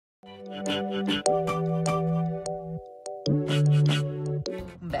Back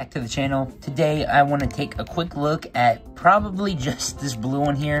to the channel. Today I want to take a quick look at probably just this blue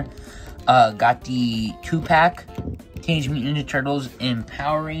one here. Got the 2-pack Teenage Mutant Ninja Turtles and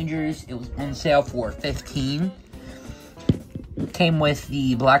Power Rangers. It was on sale for $15. Came with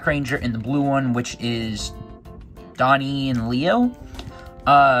the Black Ranger and the blue one, which is Donnie and Leo.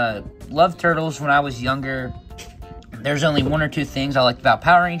 Loved Turtles when I was younger. There's only one or two things I liked about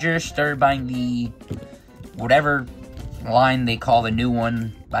Power Rangers. Started buying the whatever line they call the new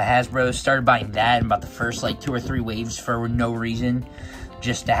one by Hasbro. Started buying that in about the first like 2 or 3 waves for no reason,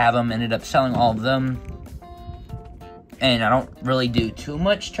 just to have them. Ended up selling all of them, and I don't really do too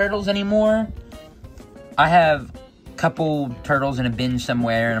much Turtles anymore. I have a couple Turtles in a bin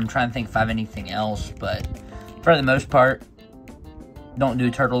somewhere, and I'm trying to think if I have anything else, but for the most part, don't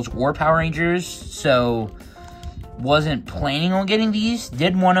do Turtles or Power Rangers, so wasn't planning on getting these.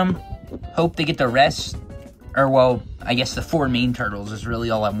 Did want them. Hope they get the rest. Or, well, I guess the 4 main Turtles is really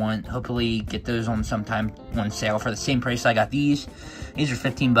all I want. Hopefully get those on sometime on sale for the same price I got these. These are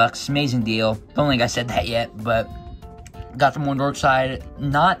 $15. Amazing deal. Don't think I said that yet, but got them on Dork Side.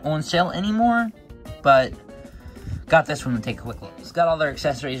 Not on sale anymore, but got this one to take a quick look. It's got all their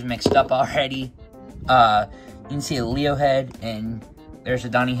accessories mixed up already. You can see a Leo head, and there's a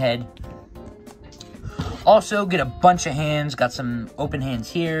Donnie head. Also, get a bunch of hands. Got some open hands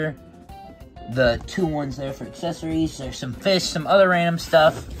here. The 2 ones there for accessories. There's some fists, some other random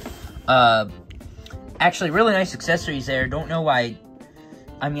stuff. Actually, really nice accessories there. Don't know why.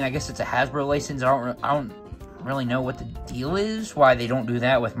 I mean, I guess it's a Hasbro license. I don't really know what the deal is. Why they don't do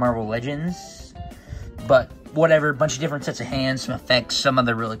that with Marvel Legends. But whatever. Bunch of different sets of hands, some effects, some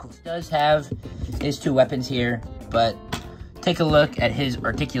other really cool. It does have his 2 weapons here, but take a look at his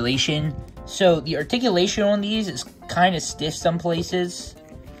articulation. So the articulation on these is kind of stiff some places.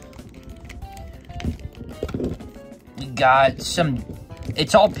 We got some,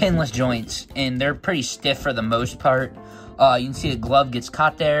 it's all pinless joints, and they're pretty stiff for the most part. You can see the glove gets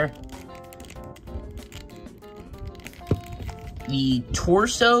caught there. The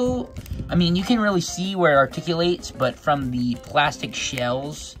torso, I mean, you can really see where it articulates, but from the plastic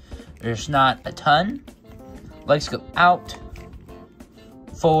shells, there's not a ton. Legs go out,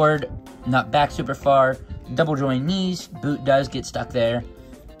 forward, not back super far. Double joint knees, boot does get stuck there.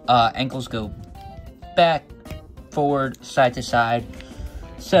 Ankles go back, forward, side to side.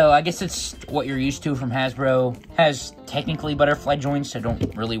 So I guess it's what you're used to from Hasbro. Has technically butterfly joints, so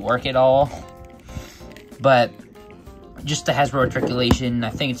don't really work at all. But just the Hasbro articulation,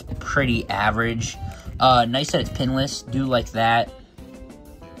 I think it's pretty average. Nice that it's pinless. Do like that.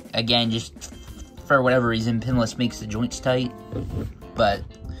 Again, just for whatever reason, pinless makes the joints tight. But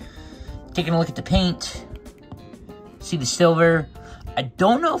taking a look at the paint, see the silver. I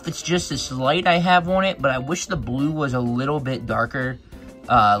don't know if it's just this light I have on it, but I wish the blue was a little bit darker.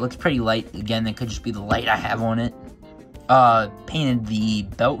 Looks pretty light. Again, that could just be the light I have on it. Painted the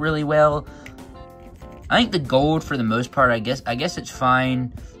belt really well. I think the gold, for the most part, I guess it's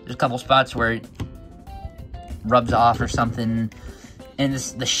fine. There's a couple spots where it rubs off or something. And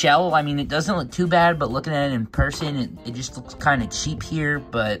the shell, I mean, it doesn't look too bad, but looking at it in person, it just looks kind of cheap here.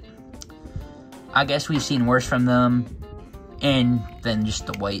 But I guess we've seen worse from them. And then just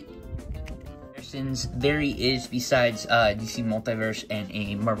the white. There he is, besides DC Multiverse and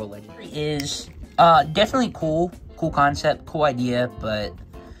a Marvel Legend. He is definitely cool concept, cool idea, but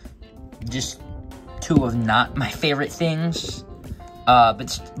just 2 of not my favorite things.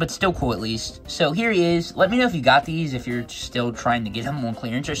 But still cool at least. So here he is. Let me know if you got these, if you're still trying to get them on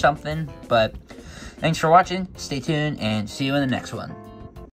clearance or something. But thanks for watching. Stay tuned and see you in the next one.